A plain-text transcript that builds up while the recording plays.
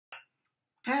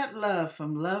Pat Love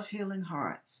from Love Healing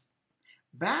Hearts.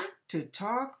 Back to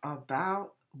talk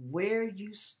about where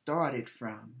you started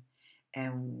from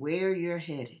and where you're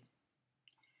headed.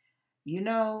 You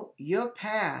know, your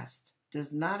past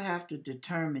does not have to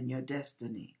determine your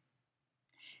destiny,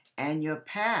 and your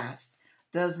past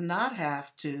does not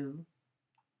have to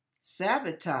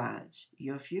sabotage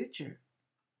your future.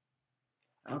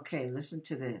 Okay, listen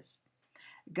to this.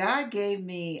 God gave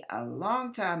me a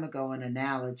long time ago an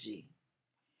analogy.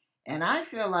 And I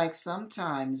feel like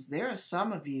sometimes there are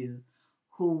some of you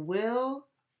who will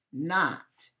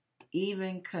not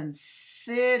even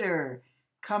consider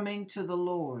coming to the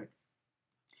Lord.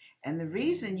 And the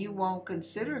reason you won't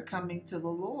consider coming to the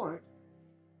Lord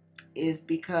is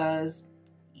because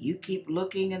you keep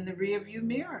looking in the rearview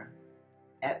mirror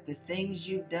at the things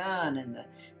you've done and the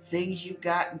things you've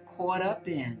gotten caught up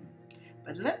in.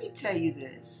 But let me tell you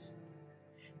this.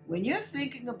 When you're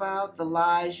thinking about the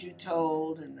lies you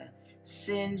told and the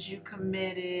sins you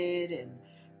committed and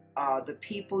the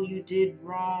people you did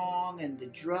wrong and the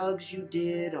drugs you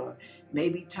did, or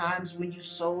maybe times when you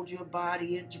sold your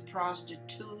body into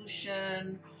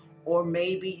prostitution, or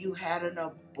maybe you had an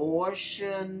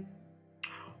abortion,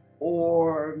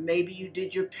 or maybe you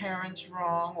did your parents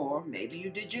wrong, or maybe you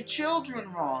did your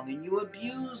children wrong and you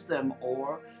abused them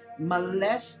or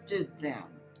molested them,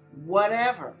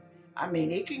 whatever. I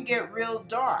mean, it can get real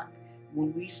dark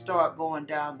when we start going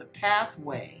down the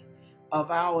pathway of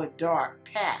our dark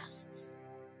pasts.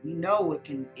 We know it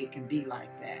can be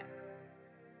like that.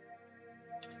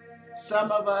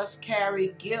 Some of us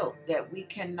carry guilt that we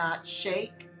cannot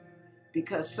shake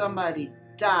because somebody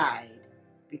died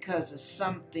because of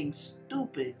something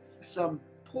stupid, some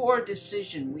poor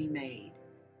decision we made.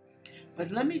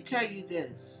 But let me tell you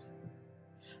this.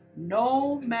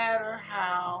 No matter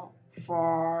how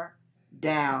far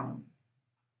down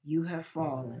you have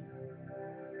fallen,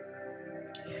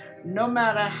 no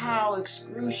matter how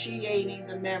excruciating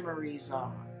the memories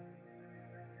are,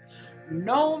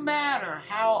 no matter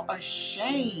how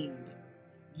ashamed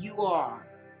you are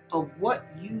of what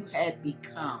you had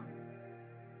become,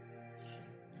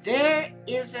 there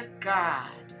is a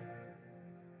God.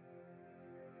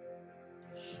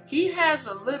 He has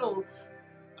a little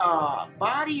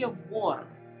body of water,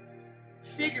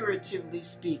 figuratively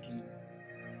speaking,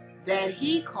 that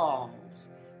he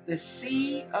calls the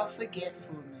Sea of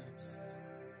Forgetfulness.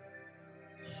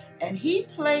 And he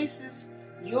places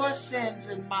your sins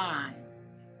and mine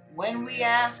when we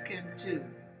ask him to.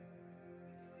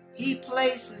 He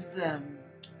places them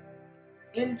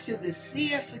into the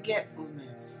Sea of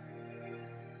Forgetfulness.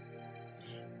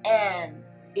 And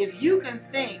if you can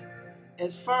think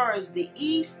as far as the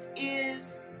east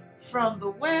is from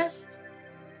the west,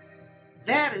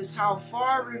 that is how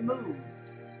far removed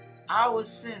our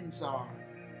sins are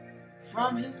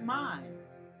from his mind,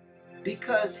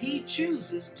 because he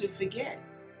chooses to forget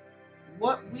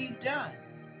what we've done.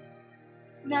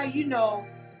 Now, you know,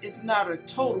 it's not a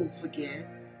total forget,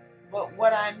 but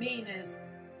what I mean is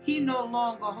he no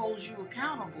longer holds you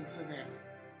accountable for that.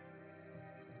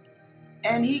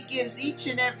 And he gives each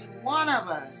and every one of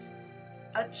us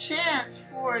a chance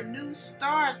for a new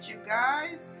start, you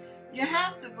guys. You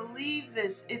have to believe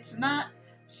this. It's not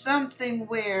something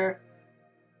where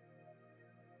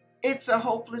it's a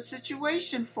hopeless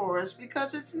situation for us,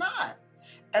 because it's not.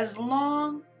 As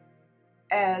long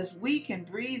as we can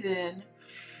breathe in,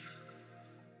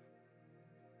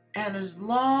 and as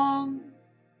long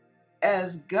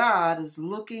as God is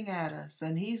looking at us,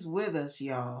 and he's with us,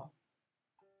 y'all,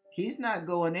 he's not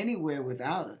going anywhere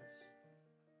without us.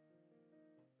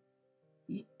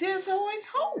 There's always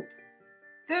hope.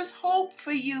 There's hope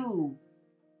for you.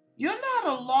 You're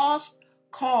not a lost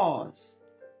cause.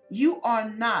 You are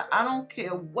not. I don't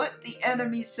care what the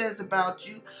enemy says about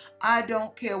you. I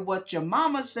don't care what your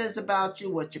mama says about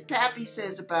you, what your pappy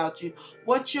says about you,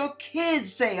 what your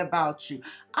kids say about you.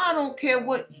 I don't care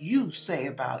what you say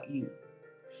about you.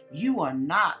 You are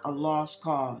not a lost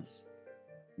cause.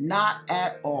 Not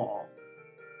at all.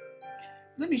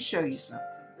 Let me show you something.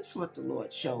 This is what the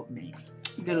Lord showed me.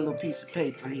 You got a little piece of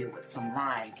paper here with some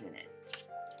lines in it.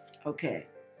 Okay.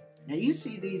 Now you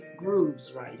see these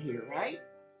grooves right here, right?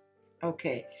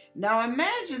 Okay. Now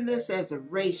imagine this as a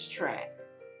racetrack.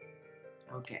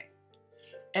 Okay.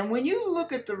 And when you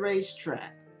look at the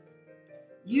racetrack,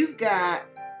 you've got,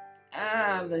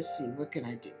 let's see, what can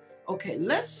I do? Okay,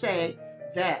 let's say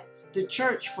that the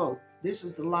church folk, this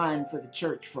is the line for the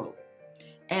church folk,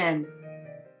 and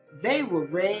they were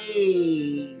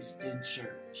raised in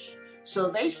church.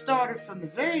 So they started from the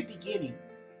very beginning.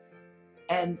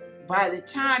 And by the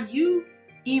time you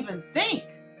even think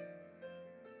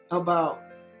about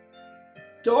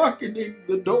darkening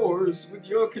the doors with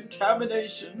your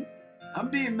contamination. I'm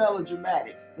being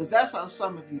melodramatic because that's how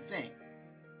some of you think.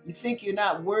 You think you're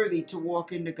not worthy to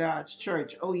walk into God's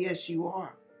church. Oh, yes, you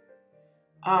are.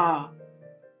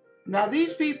 Now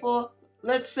these people,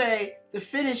 let's say the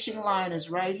finishing line is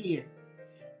right here.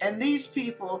 And these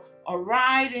people are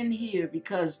right in here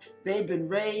because they've been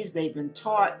raised, they've been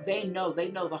taught, they know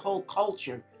the whole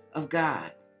culture of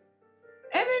God.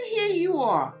 And then here you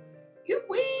are. You're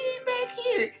way back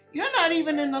here. You're not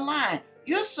even in the line.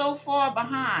 You're so far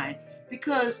behind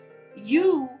because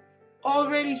you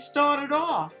already started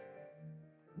off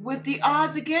with the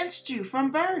odds against you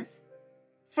from birth.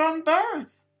 From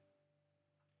birth.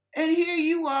 And here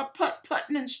you are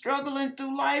putt-putting and struggling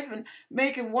through life and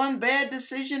making one bad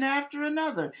decision after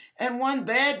another and one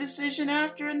bad decision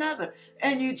after another.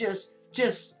 And you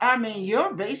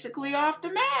you're basically off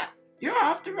the map. You're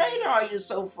off the radar. You're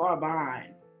so far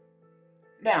behind.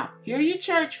 Now, here are you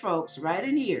church folks right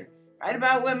in here, right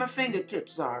about where my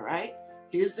fingertips are, right?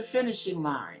 Here's the finishing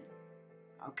line.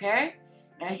 Okay?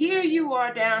 Now, here you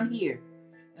are down here.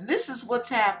 And this is what's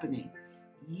happening.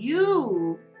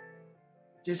 You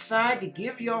decide to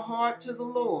give your heart to the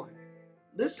Lord.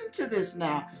 Listen to this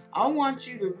now. I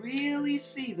want you to really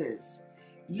see this.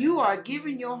 You are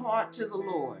giving your heart to the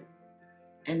Lord.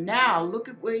 And now look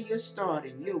at where you're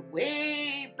starting. You're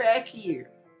way back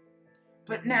here.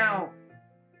 But now,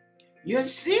 you're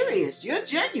serious. You're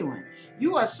genuine.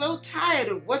 You are so tired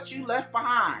of what you left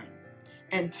behind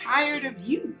and tired of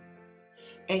you.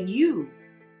 And you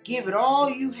give it all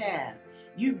you have.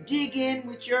 You dig in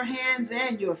with your hands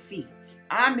and your feet.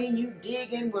 I mean, you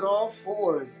dig in with all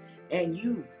fours and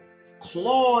you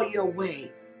claw your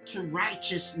way to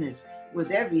righteousness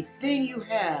with everything you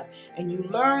have. And you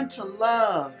learn to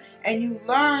love and you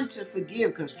learn to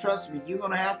forgive, because trust me, you're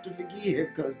going to have to forgive,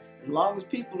 because as long as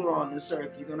people are on this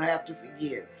earth, you're going to have to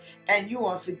forgive. And you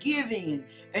are forgiving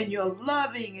and you're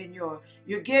loving and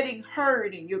you're getting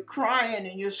hurt and you're crying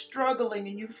and you're struggling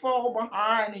and you fall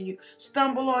behind and you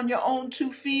stumble on your own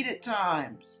 2 feet at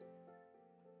times.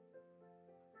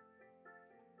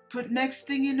 But next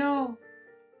thing you know,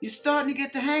 you're starting to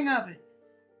get the hang of it.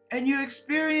 And you're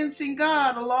experiencing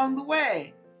God along the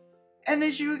way. And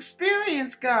as you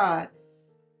experience God,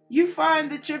 you find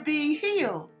that you're being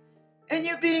healed and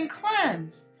you're being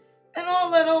cleansed. And all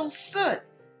that old soot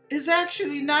is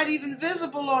actually not even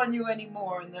visible on you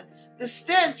anymore. And the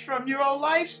stench from your old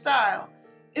lifestyle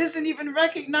isn't even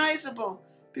recognizable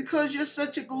because you're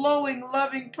such a glowing,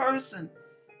 loving person.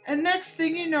 And next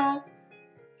thing you know,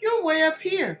 you're way up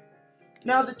here.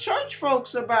 Now the church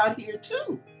folks are about here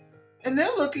too. And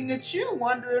they're looking at you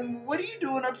wondering, what are you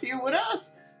doing up here with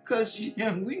us? Because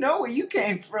we know where you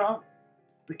came from.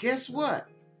 But guess what?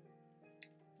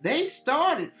 They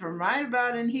started from right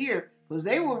about in here because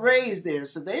they were raised there.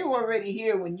 So they were already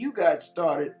here when you got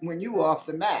started, when you were off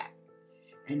the map.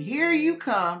 And here you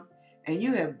come and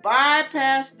you have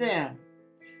bypassed them.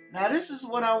 Now this is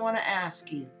what I want to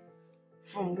ask you.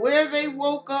 From where they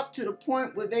woke up to the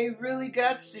point where they really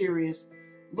got serious,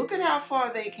 look at how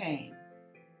far they came.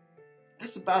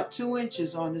 That's about 2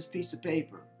 inches on this piece of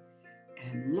paper.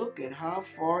 And look at how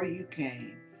far you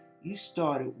came. You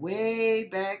started way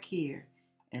back here.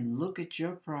 And look at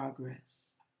your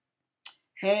progress.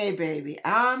 Hey, baby,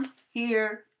 I'm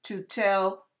here to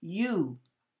tell you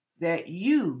that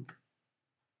you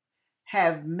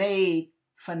have made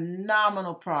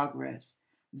phenomenal progress.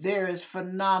 There is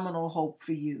phenomenal hope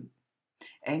for you.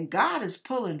 And God is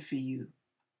pulling for you.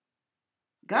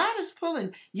 God is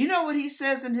pulling. You know what he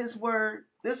says in his word?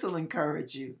 This will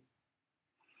encourage you.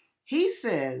 He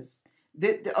says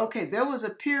that, there was a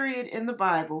period in the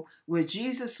Bible where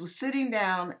Jesus was sitting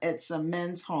down at some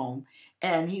men's home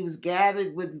and he was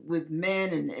gathered with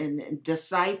men and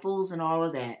disciples and all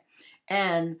of that.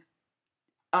 And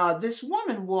this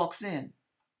woman walks in.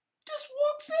 Just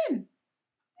walks in.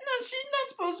 She's not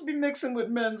supposed to be mixing with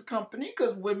men's company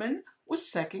because women were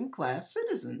second-class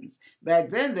citizens. Back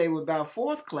then, they were about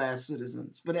fourth-class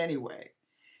citizens. But anyway,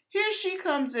 here she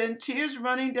comes in, tears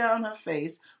running down her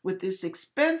face, with this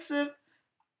expensive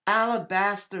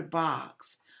alabaster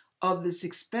box of this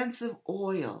expensive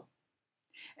oil.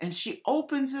 And she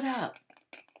opens it up,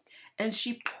 and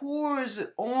she pours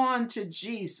it on to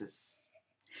Jesus.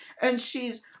 And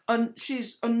she's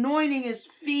anointing his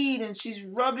feet and she's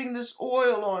rubbing this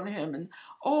oil on him. And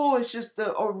it's just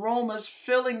the aromas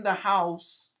filling the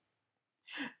house.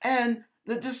 And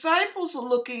the disciples are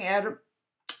looking at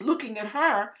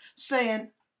her saying,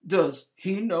 does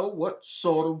he know what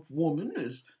sort of woman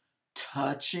is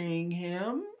touching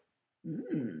him?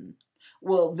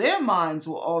 Well, their minds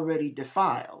were already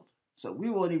defiled, so we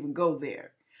won't even go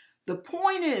there. The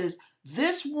point is,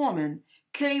 this woman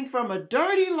came from a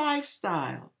dirty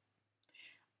lifestyle,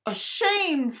 a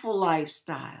shameful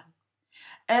lifestyle,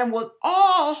 and with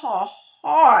all her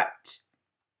heart,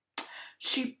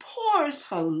 she pours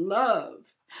her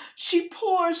love. She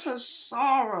pours her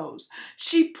sorrows.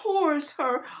 She pours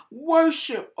her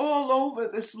worship all over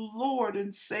this Lord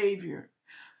and Savior.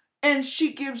 And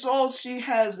she gives all she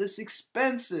has, this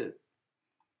expensive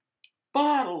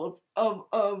bottle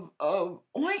of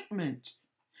ointment.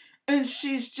 And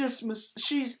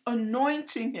she's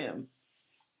anointing him.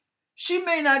 She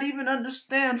may not even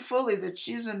understand fully that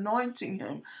she's anointing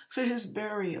him for his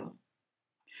burial.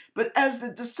 But as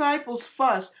the disciples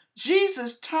fuss,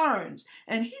 Jesus turns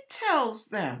and he tells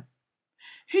them,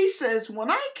 he says, when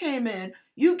I came in,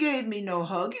 you gave me no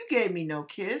hug, you gave me no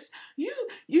kiss, you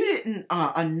didn't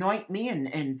anoint me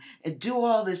and do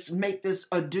all this, make this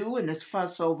ado and this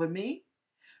fuss over me.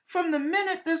 From the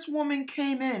minute this woman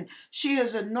came in, she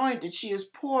is anointed, she has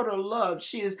poured her love,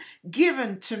 she is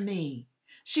given to me.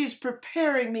 She's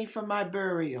preparing me for my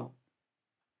burial.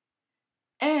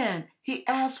 And he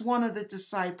asked one of the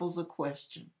disciples a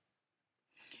question.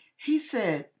 He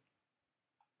said,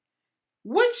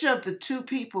 which of the two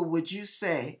people would you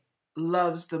say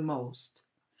loves the most?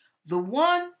 The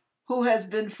one who has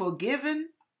been forgiven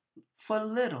for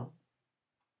little,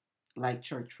 like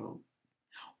church folk,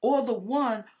 or the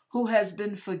one who has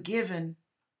been forgiven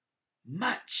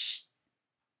much,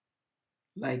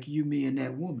 like you, me, and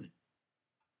that woman?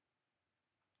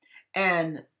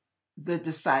 And the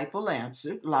disciple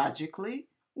answered logically,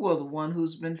 well, the one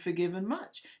who's been forgiven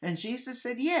much. And Jesus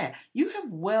said, yeah, you have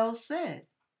well said.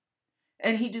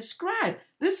 And he described,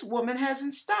 this woman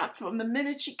hasn't stopped from the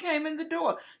minute she came in the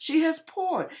door. She has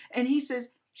poured. And he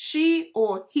says, she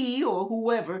or he or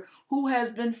whoever who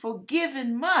has been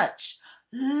forgiven much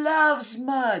loves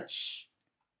much.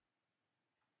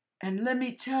 And let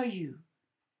me tell you,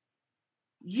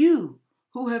 you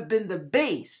who have been the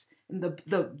base,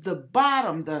 the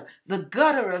bottom, the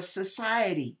gutter of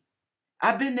society.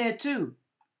 I've been there too.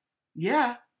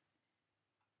 Yeah.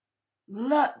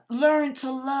 Learn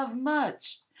to love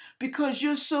much because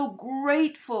you're so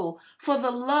grateful for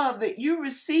the love that you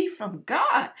receive from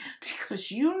God,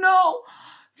 because you know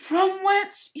from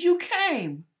whence you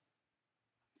came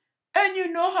and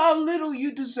you know how little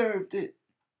you deserved it.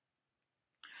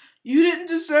 You didn't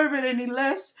deserve it any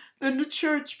less than the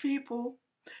church people,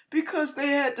 because they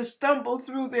had to stumble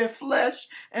through their flesh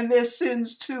and their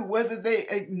sins too, whether they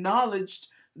acknowledged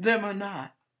them or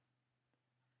not.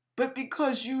 But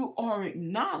because you are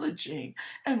acknowledging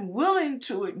and willing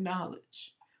to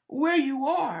acknowledge where you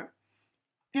are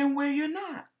and where you're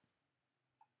not,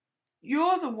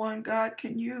 you're the one God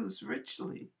can use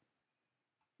richly.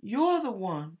 You're the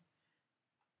one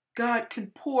God can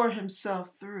pour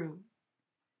himself through.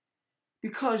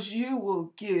 Because you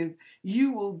will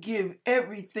give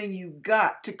everything you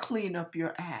got to clean up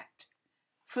your act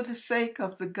for the sake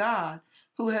of the God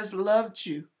who has loved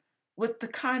you with the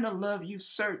kind of love you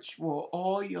searched for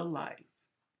all your life.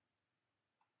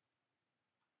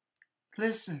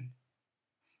 Listen,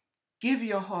 give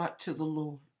your heart to the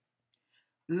Lord.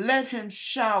 Let him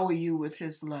shower you with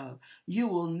his love. You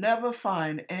will never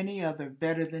find any other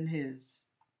better than his.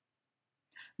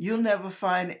 You'll never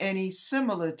find any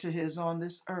similar to his on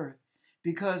this earth,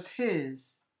 because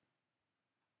his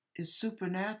is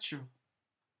supernatural.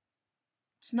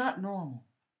 It's not normal.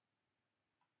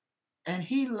 And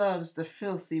he loves the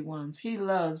filthy ones. He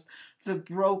loves the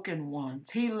broken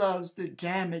ones. He loves the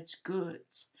damaged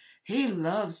goods. He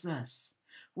loves us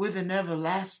with an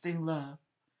everlasting love.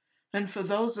 And for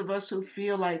those of us who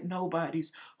feel like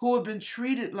nobodies, who have been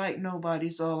treated like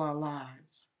nobodies all our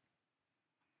lives,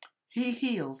 he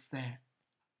heals that.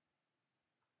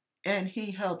 And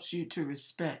he helps you to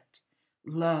respect,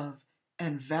 love,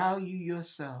 and value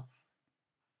yourself,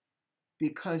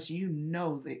 because you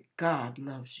know that God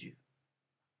loves you.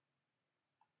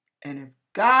 And if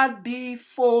God be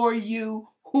for you,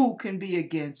 who can be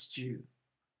against you?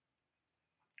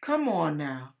 Come on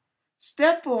now.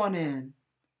 Step on in.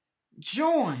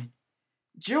 Join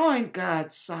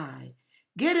God's side.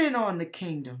 Get in on the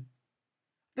kingdom.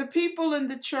 The people in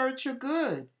the church are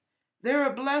good. They're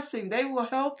a blessing. They will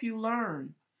help you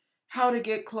learn how to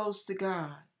get close to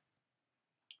God.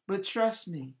 But trust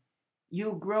me,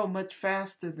 you'll grow much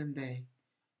faster than they,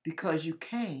 because you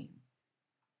came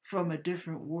from a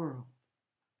different world.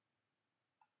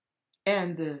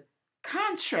 And the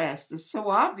contrast is so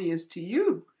obvious to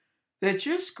you that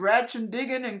you're scratching,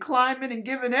 digging, and climbing and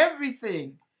giving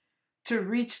everything to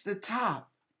reach the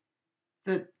top,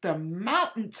 the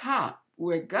mountaintop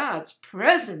where God's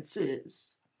presence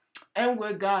is. and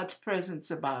where God's presence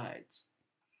abides.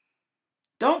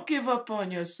 Don't give up on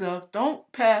yourself.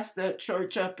 Don't pass that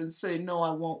church up and say, no,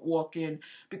 I won't walk in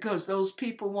because those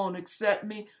people won't accept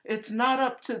me. It's not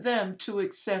up to them to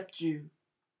accept you.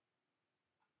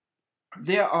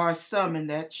 There are some in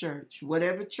that church,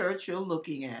 whatever church you're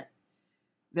looking at,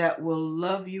 that will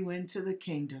love you into the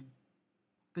kingdom.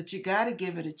 But you got to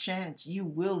give it a chance. You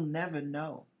will never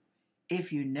know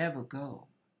if you never go.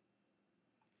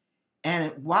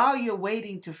 And while you're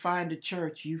waiting to find a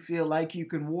church you feel like you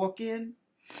can walk in,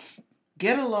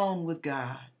 get alone with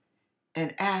God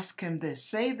and ask him this.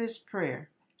 Say this prayer.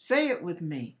 Say it with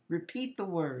me. Repeat the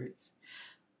words.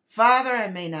 Father, I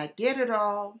may not get it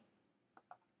all,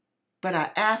 but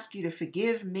I ask you to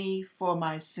forgive me for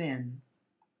my sin.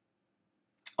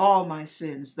 All my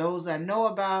sins, those I know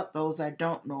about, those I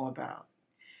don't know about.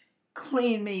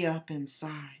 Clean me up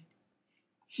inside.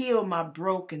 Heal my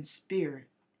broken spirit.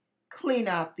 Clean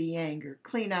out the anger.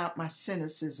 Clean out my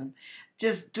cynicism.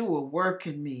 Just do a work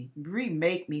in me.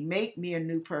 Remake me. Make me a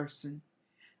new person.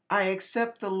 I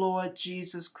accept the Lord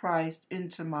Jesus Christ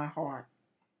into my heart.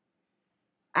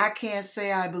 I can't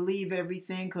say I believe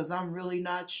everything because I'm really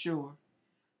not sure.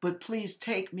 But please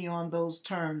take me on those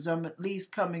terms. I'm at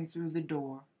least coming through the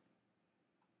door.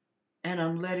 And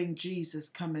I'm letting Jesus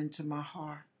come into my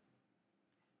heart.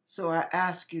 So I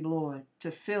ask you, Lord, to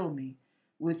fill me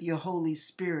with your Holy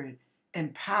Spirit,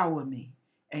 empower me,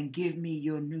 and give me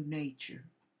your new nature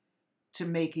to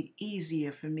make it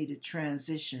easier for me to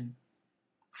transition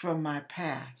from my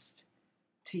past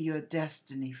to your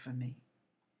destiny for me.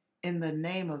 In the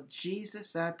name of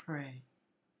Jesus, I pray.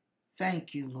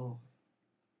 Thank you, Lord.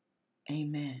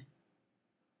 Amen.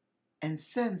 And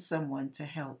send someone to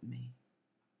help me.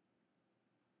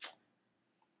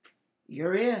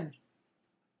 You're in.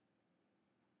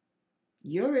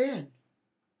 You're in.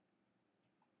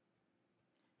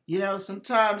 You know,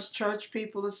 sometimes church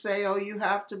people will say, oh, you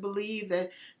have to believe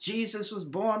that Jesus was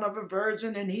born of a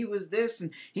virgin and he was this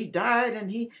and he died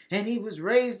and he was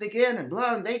raised again and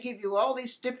blah. And they give you all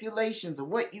these stipulations of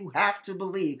what you have to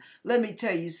believe. Let me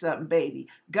tell you something, baby.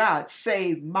 God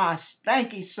saved my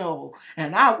stanky soul.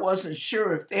 And I wasn't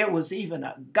sure if there was even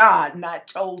a God, and I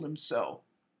told him so.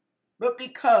 But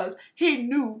because he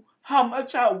knew how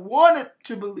much I wanted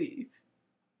to believe,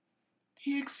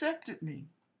 he accepted me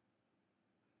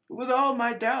with all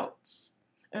my doubts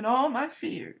and all my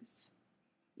fears.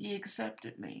 He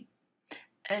accepted me,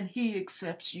 and he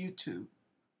accepts you too.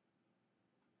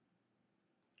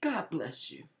 God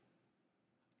bless you.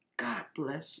 God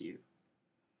bless you.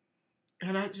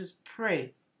 And I just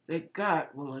pray that God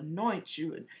will anoint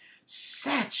you and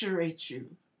saturate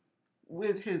you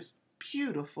with his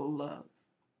beautiful love.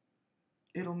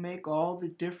 It'll make all the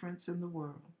difference in the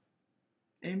world.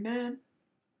 Amen.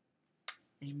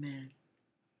 Amen.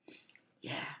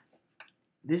 Yeah.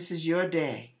 This is your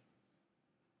day.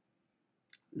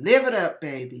 Live it up,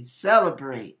 baby.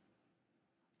 Celebrate.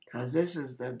 Because this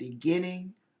is the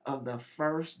beginning of the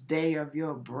first day of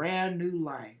your brand new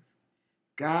life.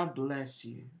 God bless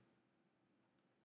you.